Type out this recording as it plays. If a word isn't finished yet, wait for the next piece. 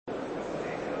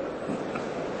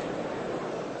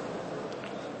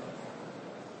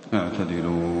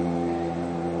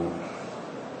اعتدلوا.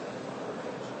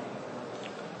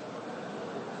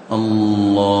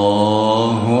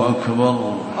 الله أكبر.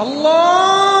 الله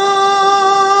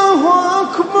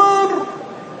أكبر.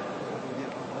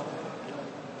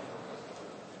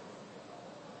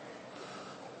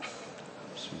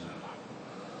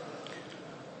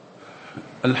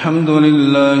 الحمد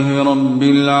لله رب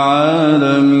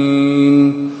العالمين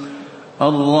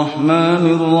الرحمن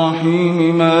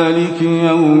الرحيم مالك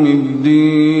يوم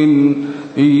الدين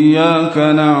إياك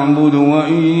نعبد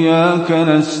وإياك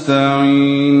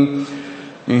نستعين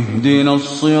اهدنا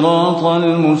الصراط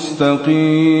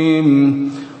المستقيم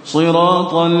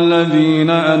صراط الذين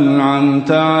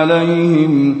أنعمت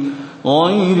عليهم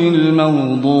غير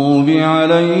المغضوب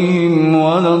عليهم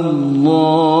ولا الضالين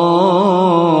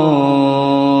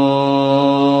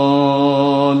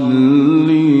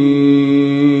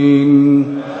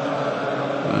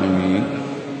آمين.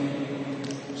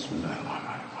 بسم الله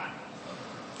الرحمن الرحيم.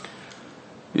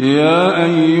 يا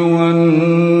أيها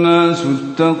الناس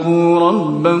اتقوا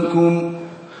ربكم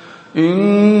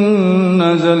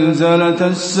إن زلزلة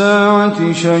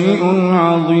الساعة شيء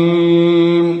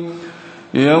عظيم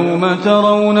يوم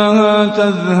ترونها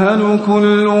تذهل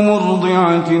كل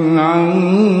مرضعة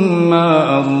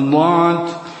عما أرضعت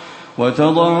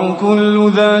وتضع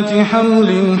كل ذات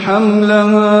حمل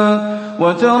حملها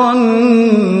وترى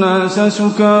الناس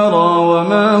سكارى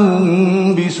وما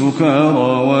هم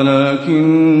بسكارى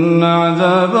ولكن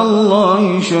عذاب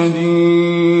الله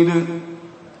شديد.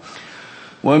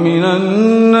 ومن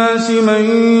الناس من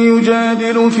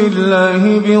يجادل في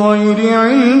الله بغير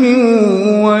علم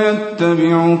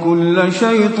ويتبع كل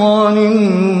شيطان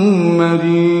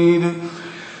مريد.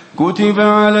 كتب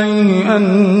عليه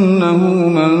أنه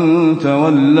من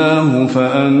تولاه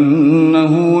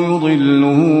فأنه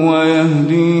يضله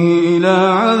ويهديه إلى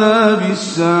عذاب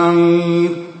السعير.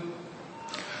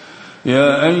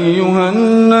 يا أيها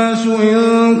الناس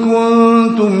إن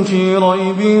كنتم في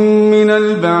ريب من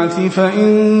البعث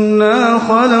فإنا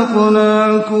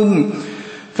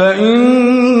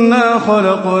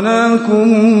خلقناكم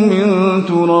من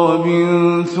تراب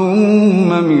ثم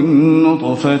من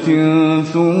نطفة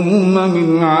ثم من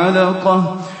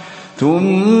علقة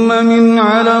ثم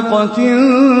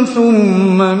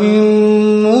من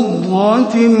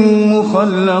مضغة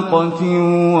مخلقة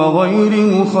وغير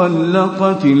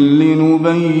مخلقة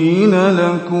لنبين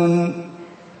لكم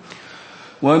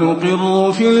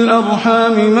ونقر في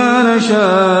الأرحام ما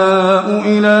نشاء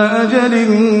إلى أجل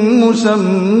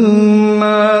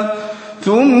مسمى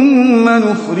ثم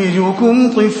نخرجكم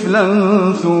طفلا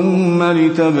ثم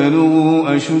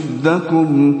لتبلغوا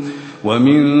أشدكم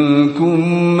ومنكم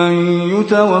من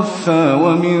يتوفى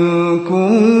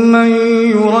ومنكم من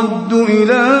يرد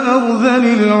إلى أرذل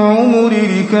العمر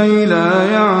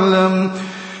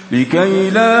لكي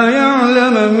لا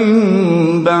يعلم من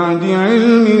بعد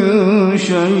علم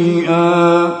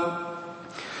شيئا.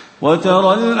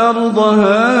 وترى الأرض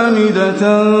هامدة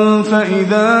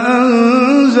فإذا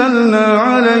أنزلنا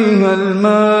عليها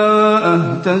الماء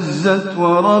اهتزت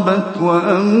وربت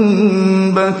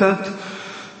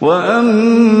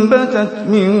وأنبتت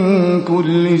من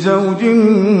كل زوج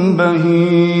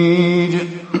بهيج.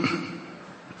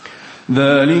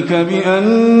 ذلك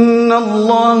بأن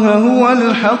الله هو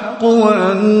الحق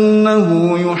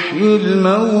وأنه يحيي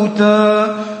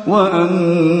الموتى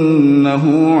وأنه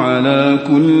على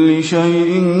كل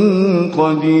شيء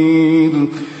قدير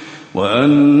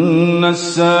وأن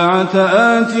الساعة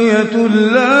آتية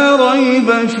لا ريب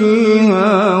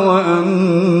فيها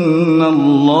وأن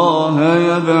الله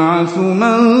يبعث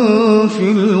من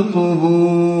في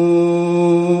القبور.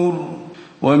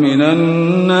 ومن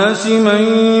الناس من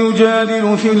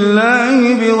يجادل في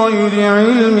الله بغير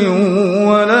علم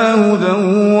ولا هدى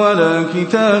ولا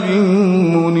كتاب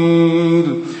منير.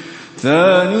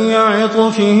 ثاني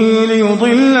عطفه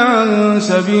ليضل عن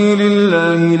سبيل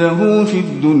الله له في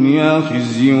الدنيا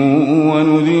خزي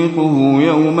ونذيقه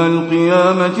يوم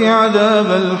القيامة عذاب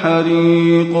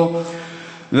الحريق.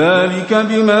 ذلك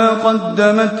بما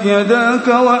قدمت يداك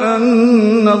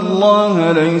وأن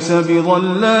الله ليس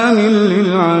بظلام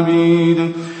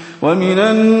للعبيد. ومن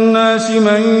الناس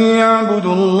من يعبد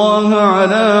الله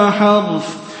على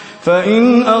حرف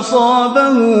فإن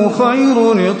أصابه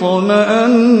خير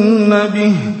اطمأن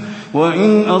به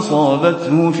وإن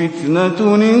أصابته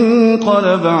فتنة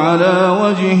انقلب على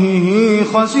وجهه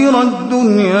خسر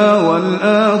الدنيا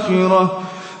والآخرة.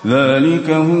 ذلك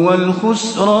هو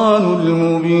الخسران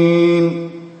المبين.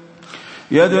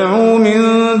 يدعو من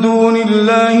دون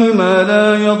الله ما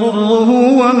لا يضره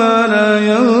وما لا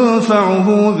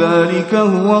ينفعه ذلك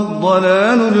هو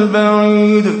الضلال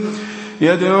البعيد.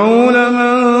 يدعو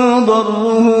لمن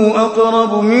ضره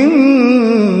أقرب من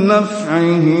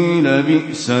نفعه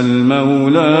لبئس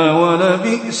المولى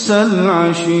ولبئس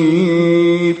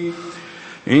العشير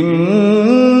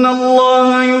إن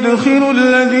الله يدخل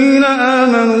الذين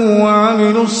آمنوا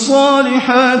وعملوا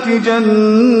الصالحات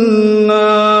جنات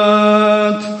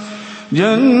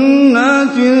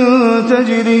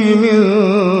تجري من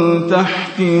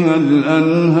تحتها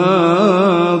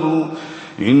الأنهار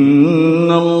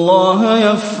إن الله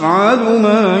يفعل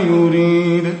ما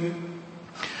يريد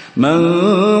من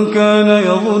كان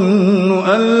يظن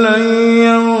أن لن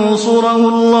ينصره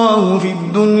الله في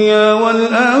الدنيا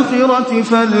والآخرة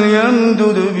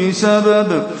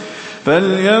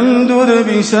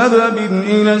فليمدد بسبب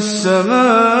إلى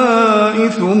السماء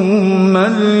ثم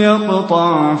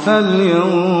ليقطع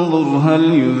فلينظر هل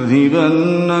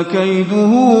يذهبن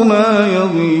كيده ما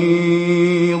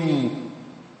يغيظ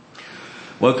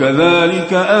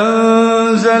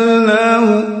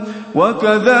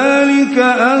وكذلك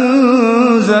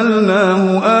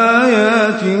أنزلناه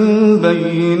آيات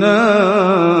بينات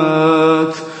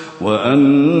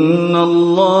وأن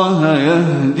الله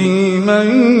يهدي من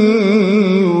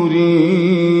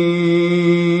يريد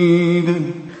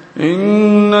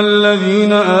إن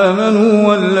الذين آمنوا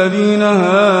والذين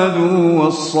هادوا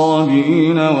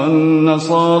والصابئين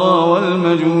والنصارى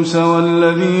والمجوس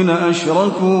والذين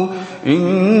أشركوا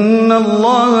إن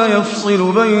الله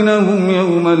يفصل بينهم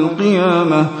يوم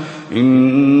القيامة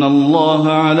إن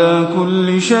الله على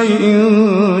كل شيء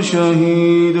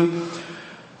شهيد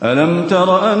ألم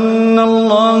تر أن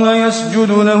الله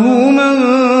يسجد له من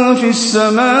في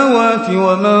السماوات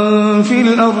ومن في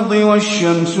الأرض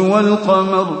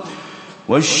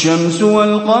والشمس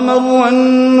والقمر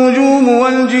والنجوم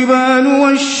والجبال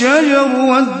والشجر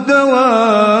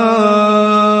والدواب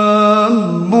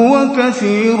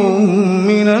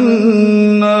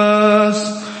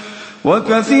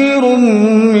وكثير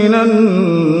من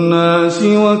الناس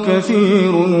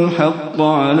وكثير حق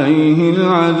عليه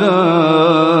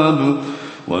العذاب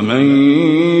ومن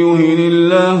يهن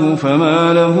الله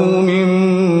فما له من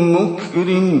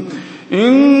مكرم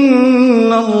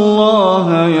إن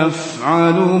الله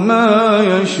يفعل ما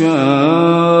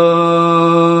يشاء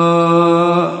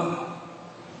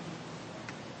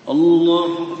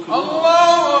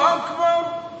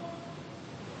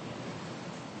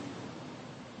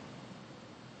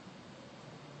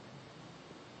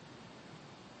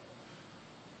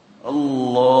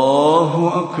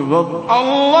الله أكبر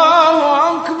الله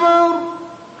أكبر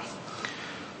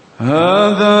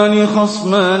هذان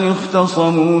خصمان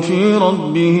اختصموا في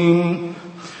ربهم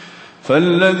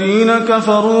فالذين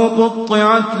كفروا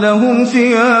قطعت لهم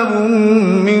ثياب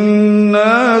من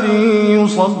نار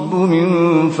يصب من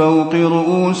فوق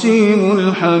رؤوسهم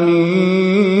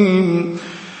الحميم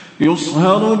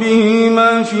يصهر به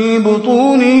ما في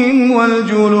بطونهم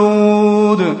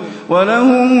والجلود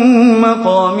ولهم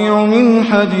مقامع من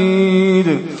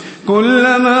حديد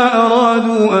كلما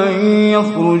أرادوا أن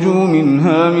يخرجوا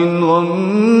منها من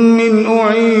غم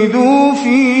أعيدوا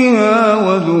فيها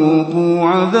وذوقوا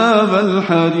عذاب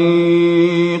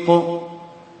الحريق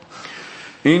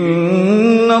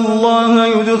إن الله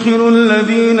يدخل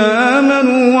الذين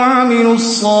آمنوا وعملوا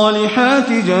الصالحات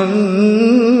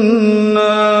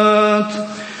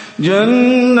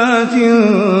جنات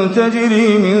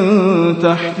تجري من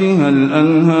تحتها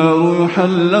الأنهار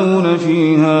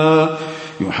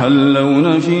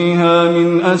يحلون فيها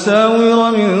من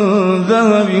أساور من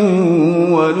ذهب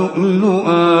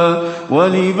ولؤلؤا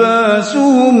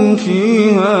ولباسهم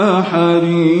فيها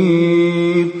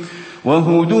حرير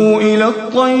وهدوا إلى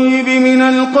الطيب من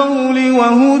القول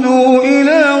وهدوا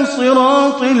إلى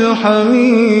صراط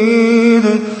الحميد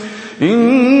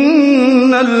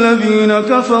إن الذين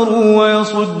كفروا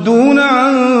ويصدون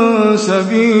عن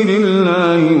سبيل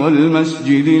الله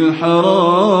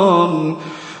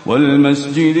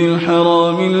والمسجد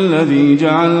الحرام الذي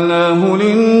جعلناه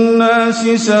للناس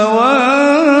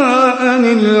سواء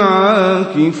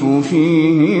العاكف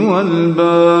فيه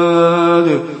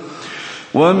والباد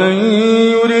ومن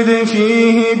يرد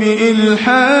فيه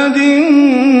بإلحاد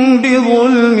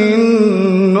بظلم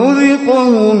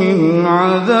نذقه من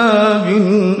عذاب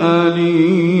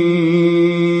أليم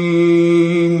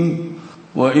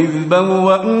وإذ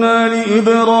بوأنا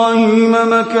لإبراهيم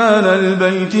مكان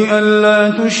البيت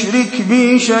ألا تشرك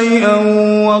بي شيئا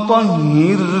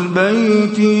وطهر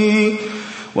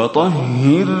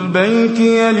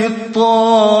بيتي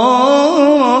للطائفين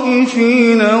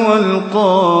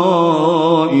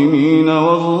والقائمين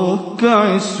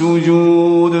والركع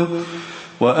السجود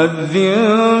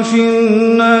وأذن في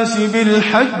الناس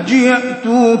بالحج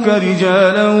يأتوك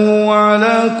رجالا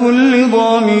وعلى كل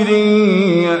ضامر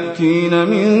يأتين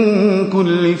من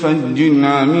كل فج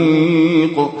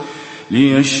عميق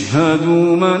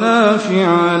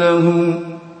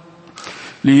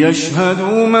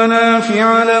ليشهدوا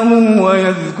منافع لهم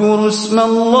ويذكروا اسم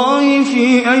الله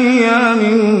في أيام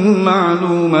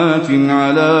معلومات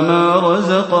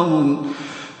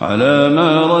على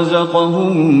ما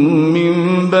رزقهم من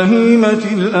بهيمة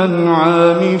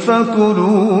الأنعام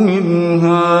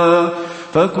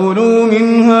فكلوا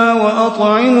منها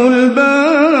وأطعموا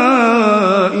البائس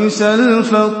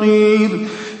الفقير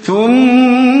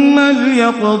ثم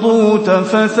ليقضوا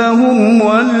تفثهم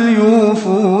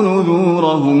وليوفوا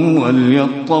نذورهم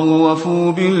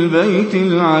وليطوفوا بالبيت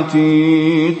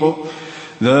العتيق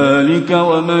ذلك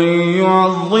ومن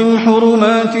يعظم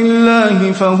حرمات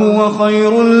الله فهو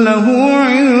خير له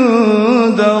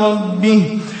عند ربه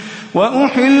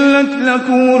وأحلت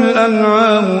لكم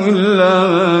الأنعام إلا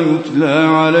ما يتلى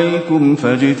عليكم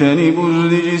فاجتنبوا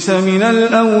الرجس من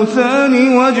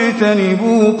الأوثان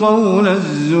واجتنبوا قول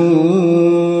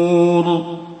الزور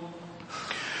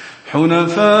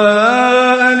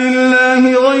حنفاء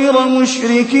لله غير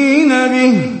مشركين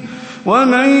به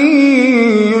ومن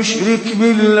يشرك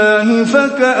بالله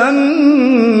فكأنما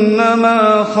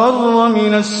خر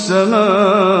من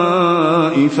السماء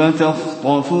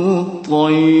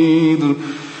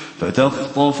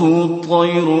فتخطفه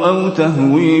الطير أو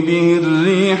تهوي به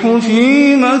الريح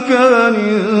في مكان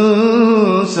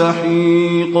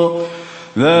سحيق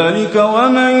ذلك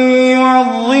ومن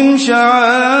يعظم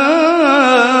شعائر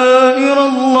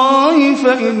الله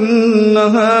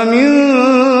فإنها من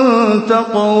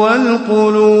تقوى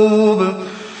القلوب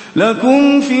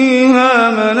لكم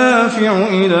فيها منافع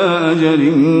إلى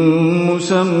أجل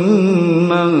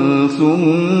مسمى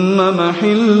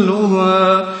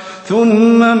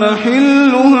ثم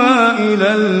محلها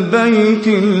إلى البيت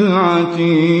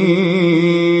العتيق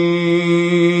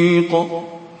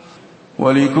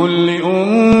ولكل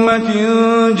أمة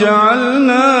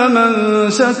جعلنا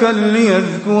منسكا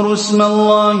ليذكروا اسم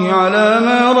الله على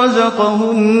ما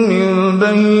رزقهم من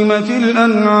بهيمة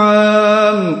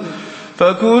الأنعام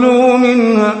فكلوا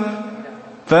منها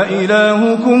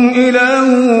فإلهكم إله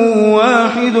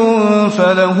واحد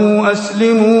فله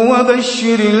أسلموا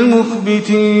وبشر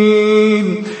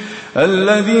المخبتين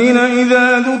الذين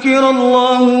إذا ذكر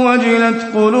الله وجلت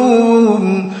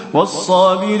قلوبهم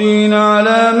والصابرين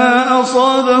على ما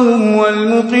أصابهم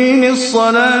والمقيم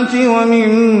الصلاة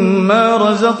ومما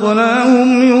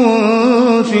رزقناهم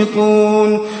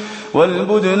ينفقون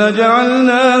والبدن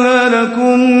جعلناها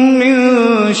لكم من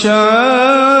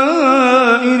شعائر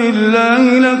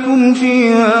الله لكم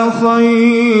فيها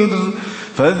خير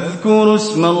فاذكروا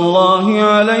اسم الله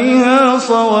عليها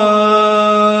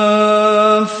صواف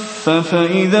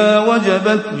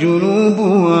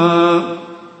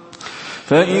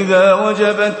فإذا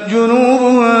وجبت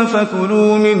جنوبها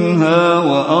فكلوا منها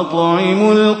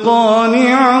وأطعموا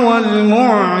القانع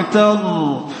والمعتر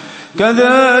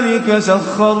كذلك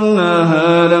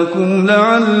سخرناها لكم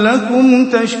لعلكم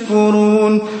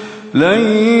تشكرون لن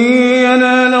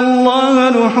ينال الله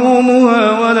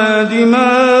لحومها ولا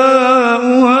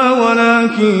دماؤها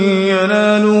ولكن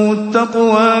يناله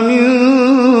التقوى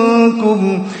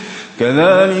منكم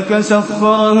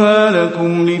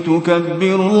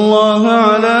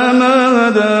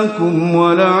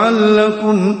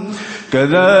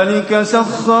كذلك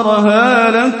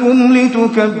سخرها لكم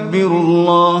لتكبروا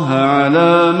الله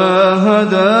على ما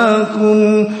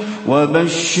هداكم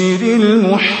وبشر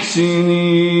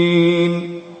المحسنين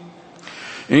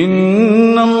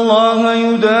إن الله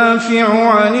يدافع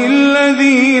عن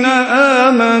الذين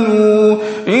آمنوا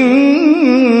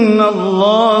إن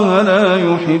الله لا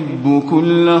يحب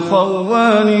كل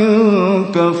خوان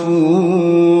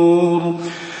كفور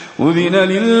أذن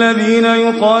للذين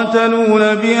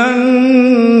يقاتلون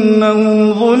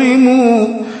بأنهم ظلموا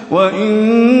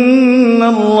وإن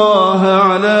الله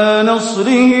على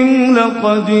نصرهم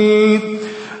لقدير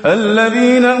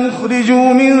الذين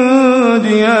أخرجوا من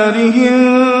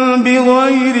ديارهم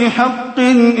بغير حق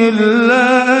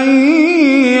إلا أن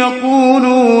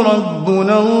يقولوا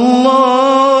ربنا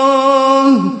الله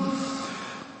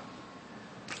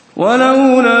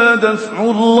ولولا دفع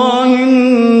الله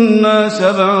الناس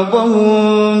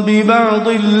بعضهم ببعض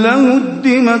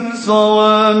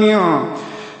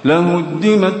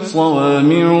لهدمت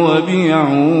صوامع وبيع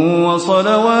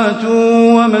وصلوات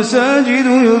ومساجد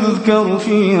يذكر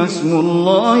فيها اسم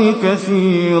الله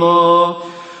كثيرا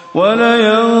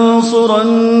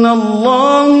ولينصرن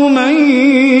الله من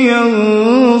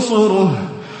ينصره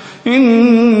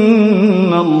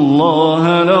إن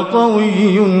الله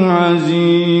لقوي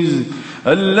عزيز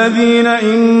الذين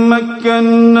إن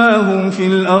مكناهم في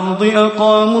الأرض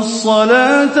أقاموا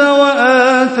الصلاة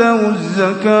وآتوا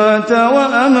الزكاة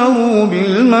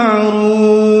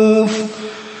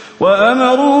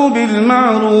وأمروا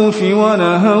بالمعروف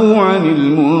ونهوا عن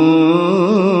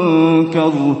المنكر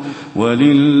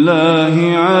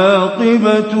ولله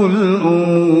عاقبة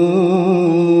الأمور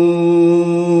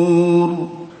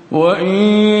وإن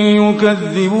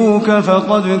يكذبوك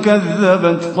فقد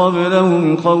كذبت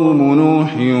قبلهم قوم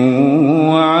نوح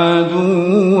وعاد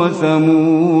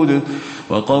وثمود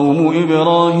وقوم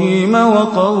إبراهيم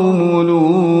وقوم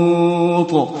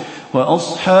لوط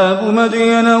وأصحاب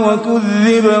مدين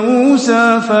وكذب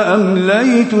موسى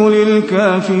فأمليت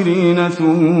للكافرين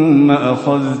ثم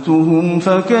أخذتهم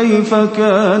فكيف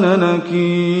كان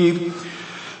نكير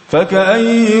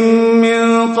فكأي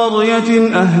من قرية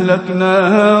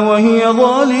أهلكناها وهي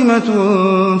ظالمة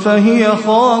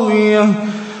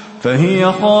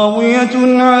فهي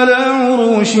خاوية على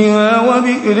عروشها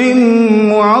وبئر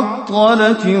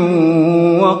معطلة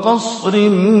وقصر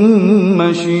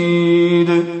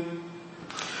مشيد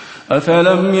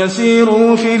أفلم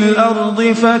يسيروا في الأرض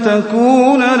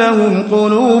فتكون لهم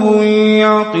قلوب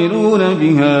يعقلون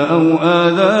بها أو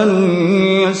آذان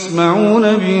يسمعون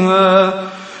بها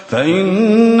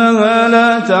فإنها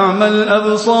لا تعمى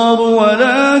الأبصار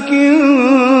ولكن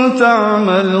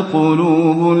تعمى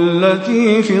القلوب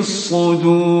التي في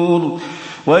الصدور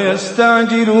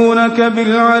ويستعجلونك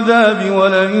بالعذاب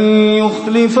ولن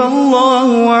يخلف الله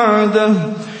وعده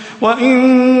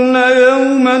وإن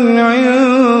يوما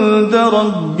عند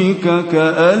ربك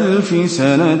كألف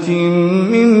سنة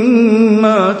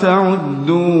مما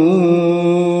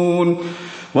تعدون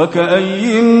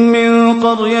وكأي من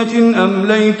قرية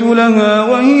أمليت لها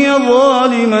وهي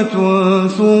ظالمة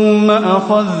ثم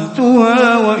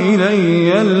أخذتها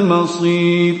وإلي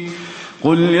المصير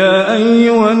قل يا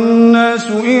أيها الناس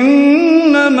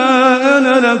إنما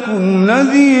أنا لكم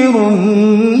نذير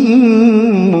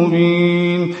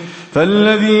مبين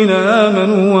فالذين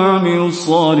آمنوا وعملوا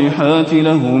الصالحات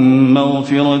لهم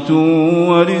مغفرة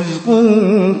ورزق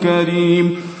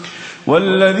كريم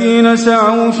والذين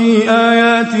سعوا في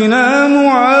آياتنا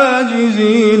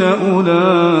معاجزين أولئك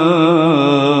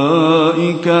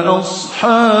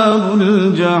أصحاب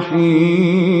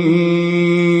الجحيم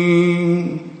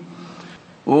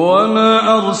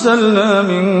وما أرسلنا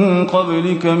من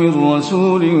قبلك من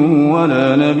رسول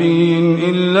ولا نبي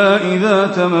إلا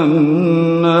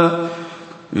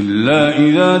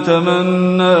إذا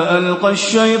تمنى ألقى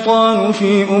الشيطان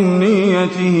في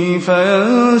أمنيته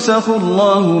فينسخ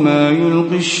الله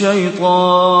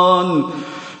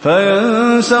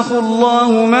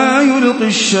ما يلقي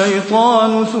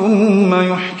الشيطان ثم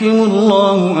يحكم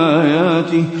الله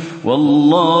آياته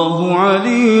والله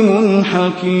عليم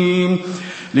حكيم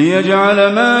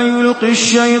ليجعل ما يلقي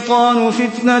الشيطان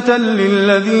فتنة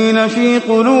للذين في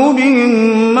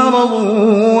قلوبهم مرض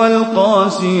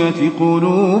والقاسية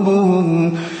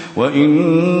قلوبهم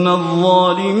وإن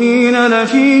الظالمين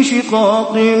لفي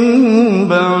شقاق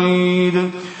بعيد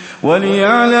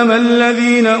وليعلم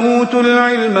الذين أوتوا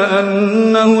العلم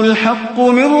أنه الحق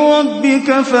من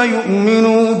ربك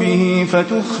فيؤمنوا به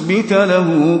فتخبت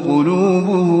له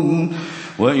قلوبهم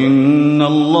وإن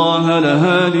الله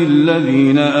لهادي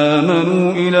الذين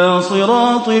آمنوا إلى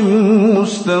صراط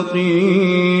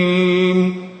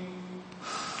مستقيم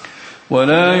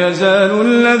ولا يزال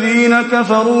الذين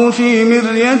كفروا في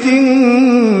مرية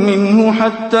منه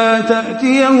حتى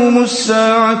تأتيهم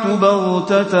الساعة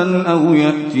بغتة أو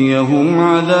يأتيهم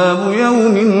عذاب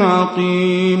يوم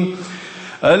عقيم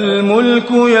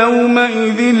الملك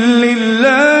يومئذ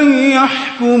لله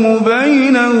يحكم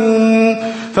بينهم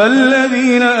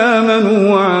فالذين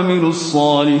آمنوا وعملوا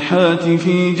الصالحات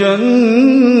في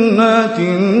جنات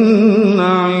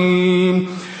النعيم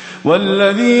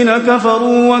والذين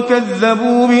كفروا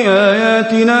وكذبوا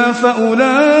بآياتنا فأولئك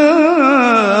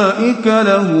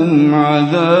لهم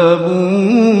عذاب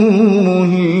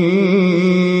مهين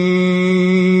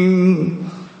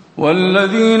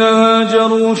والذين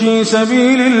هاجروا في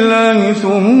سبيل الله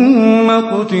ثم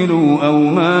قتلوا أو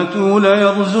ماتوا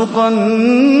ليرزقنهم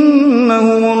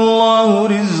الله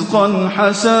رزقا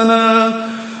حسنا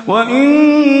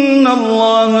وإن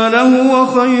الله لهو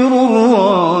خير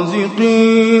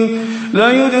الرازقين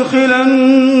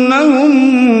ليدخلنهم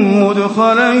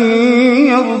مدخلا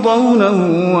يرضونه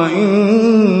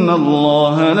وإن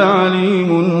الله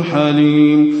لعليم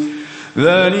حليم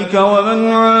ذلك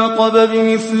ومن عاقب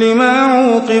بمثل ما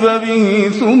عوقب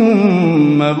به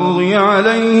ثم بغي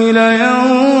عليه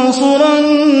لينصرنه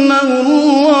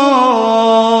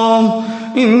الله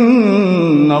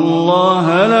إن إن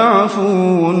الله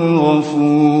لعفو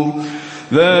غفور.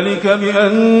 ذلك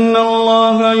بأن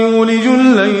الله يولج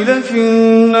الليل في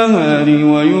النهار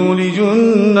ويولج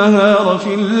النهار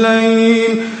في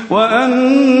الليل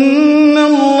وأن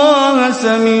الله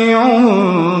سميع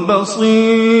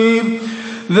بصير.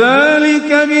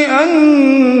 ذلك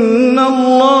بأن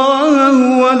الله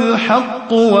هو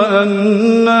الحق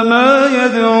وأن ما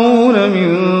يدعون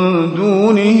من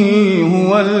دونه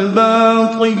هو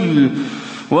الباطل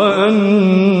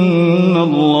وأن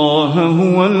الله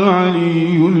هو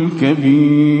العلي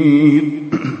الكبير.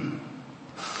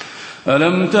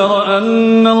 ألم تر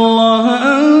أن الله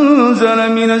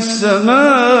أنزل من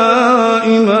السماء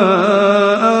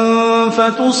ماء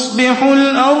فتصبح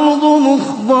الأرض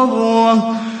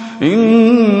مخضرة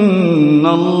إن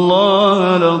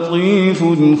الله لطيف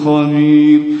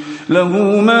خبير.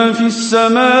 له ما في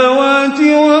السماوات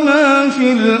وما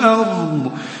في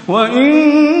الأرض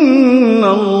وإن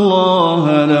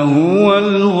الله لهو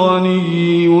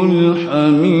الغني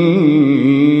الحميد.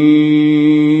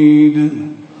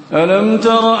 ألم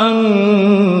تر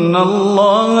أن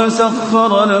الله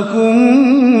سخر لكم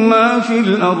ما في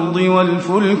الأرض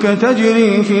والفلك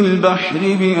تجري في البحر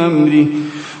بأمره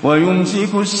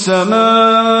ويمسك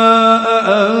السماء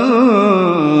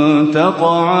أن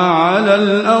تقع على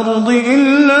الأرض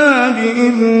إلا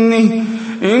بإذنه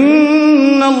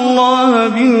إن الله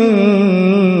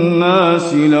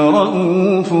بالناس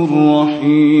لرءوف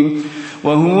رحيم.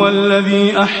 وهو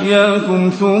الذي أحياكم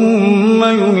ثم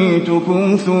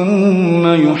يميتكم ثم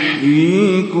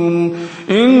يحييكم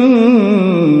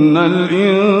إن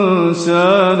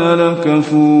الإنسان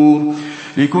لكفور.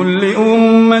 لكل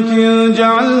أمة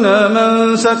جعلنا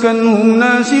منسكا هم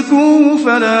ناسكوه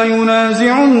فلا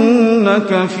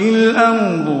ينازعنك في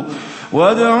الأمر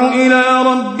وادع إلى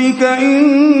ربك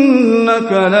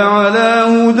إنك لعلى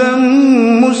هدى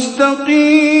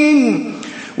مستقيم.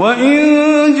 وإن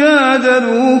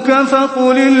جادلوك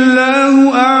فقل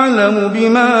الله أعلم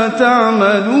بما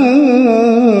تعملون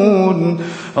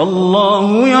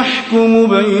الله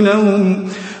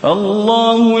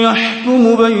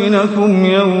يحكم بينكم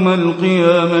يوم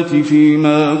القيامة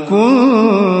فيما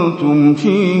كنتم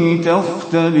فيه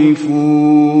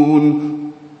تختلفون.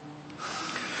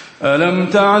 ألم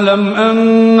تعلم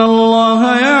أن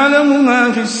الله يعلم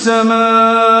ما في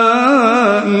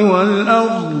السماء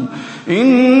والأرض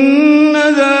إن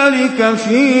ذلك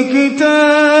في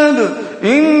كتاب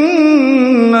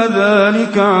إن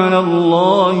ذلك على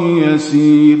الله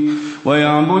يسير.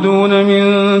 ويعبدون من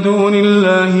دون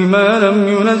الله ما لم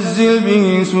ينزل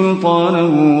به سلطانا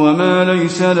وما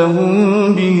ليس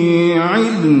لهم به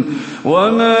علم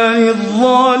وما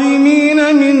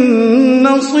للظالمين من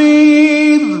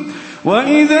نصير.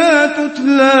 وإذا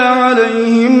تتلى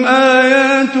عليهم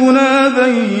آياتنا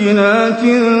بينات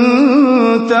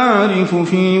تعرف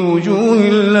في وجوه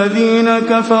الذين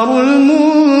كفروا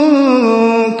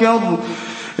المنكر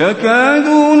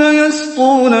يكادون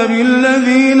يسطون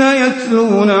بالذين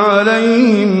يتلون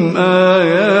عليهم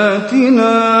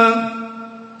آياتنا.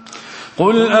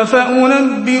 قل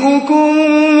أفأنبئكم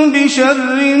بشر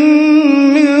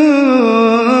من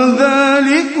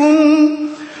ذلكم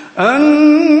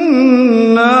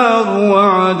النار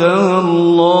وعدها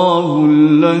الله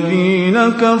الذين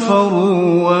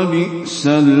كفروا وبئس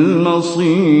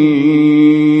المصير.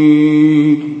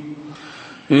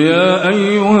 يا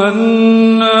أيها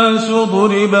الناس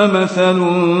ضرب مثل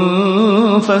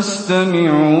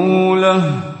فاستمعوا له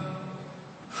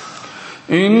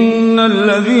إن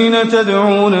الذين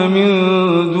تدعون من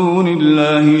دون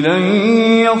الله لن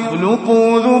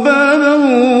يخلقوا ذبابا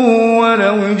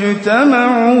ولو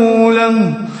اجتمعوا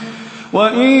له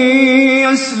وإن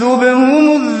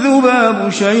يسلبهم الذباب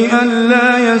شيئا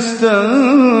لا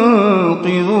يستنقذوه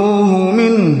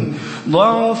منه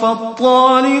ضعف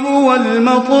الطالب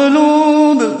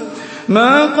والمطلوب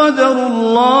ما قدروا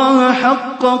الله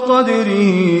حق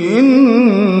قدره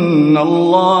إن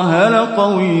الله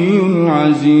لقوي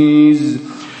عزيز.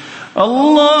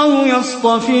 الله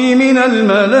يصطفي من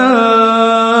الملائكة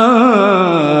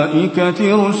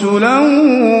رسلا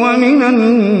ومن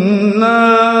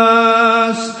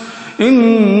الناس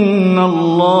إن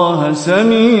الله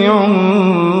سميع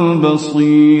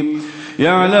بصير.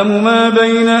 يعلم ما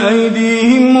بين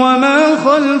أيديهم وما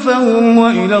خلفهم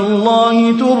وإلى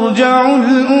الله ترجع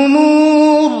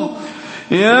الأمور.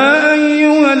 يا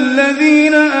أيها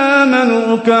الذين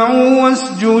آمنوا اركعوا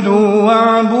واسجدوا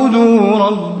واعبدوا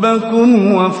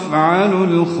ربكم وافعلوا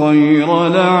الخير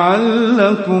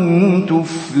لعلكم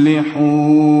تفلحون.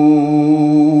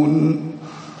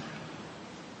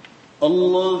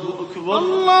 الله أكبر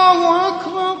الله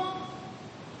أكبر.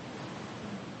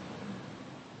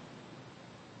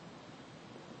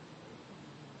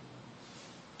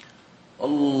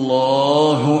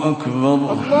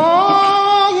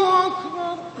 الله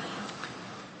أكبر.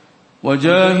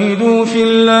 وجاهدوا في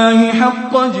الله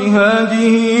حق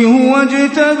جهاده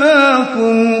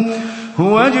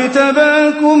هو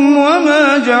اجتباكم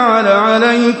وما جعل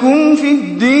عليكم في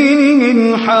الدين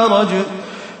من حرج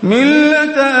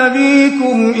ملة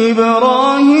أبيكم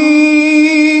إبراهيم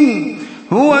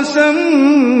هو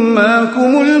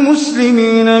سماكم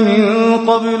المسلمين من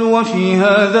قبل وفي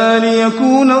هذا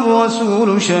ليكون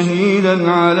الرسول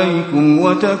شهيدا عليكم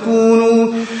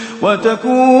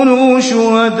وتكونوا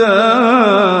شهداء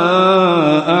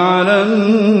على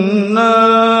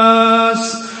الناس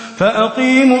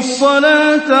فأقيموا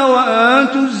الصلاة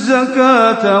وآتوا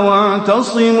الزكاة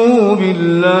واعتصموا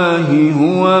بالله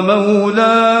هو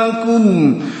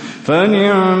مولاكم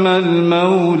فنعم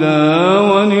المولى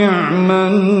ونعم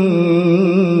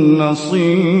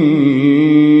النصير.